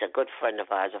dedicate to this a good friend of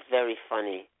ours, a very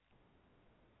funny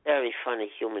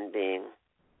human being.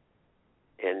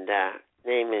 And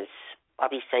name is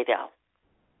Bobby Seidel.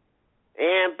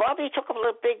 And Bobby took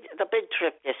the big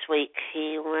trip this week.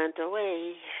 He went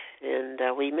away, and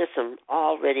we miss him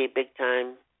already big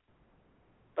time.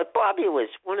 But Bobby was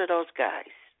one of those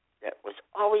guys that was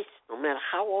always, no matter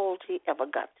how old he ever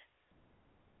got,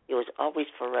 he was always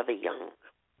forever young.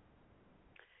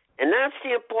 And that's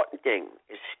the important thing,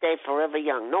 is stay forever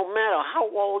young. No matter how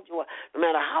old you are, no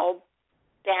matter how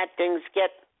bad things get,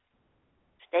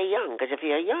 stay young. Because if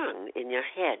you're young in your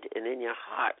head and in your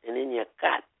heart and in your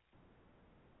gut,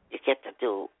 you get to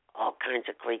do all kinds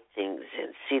of great things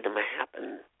and see them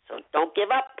happen. So don't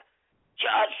give up.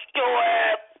 Just do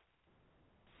it.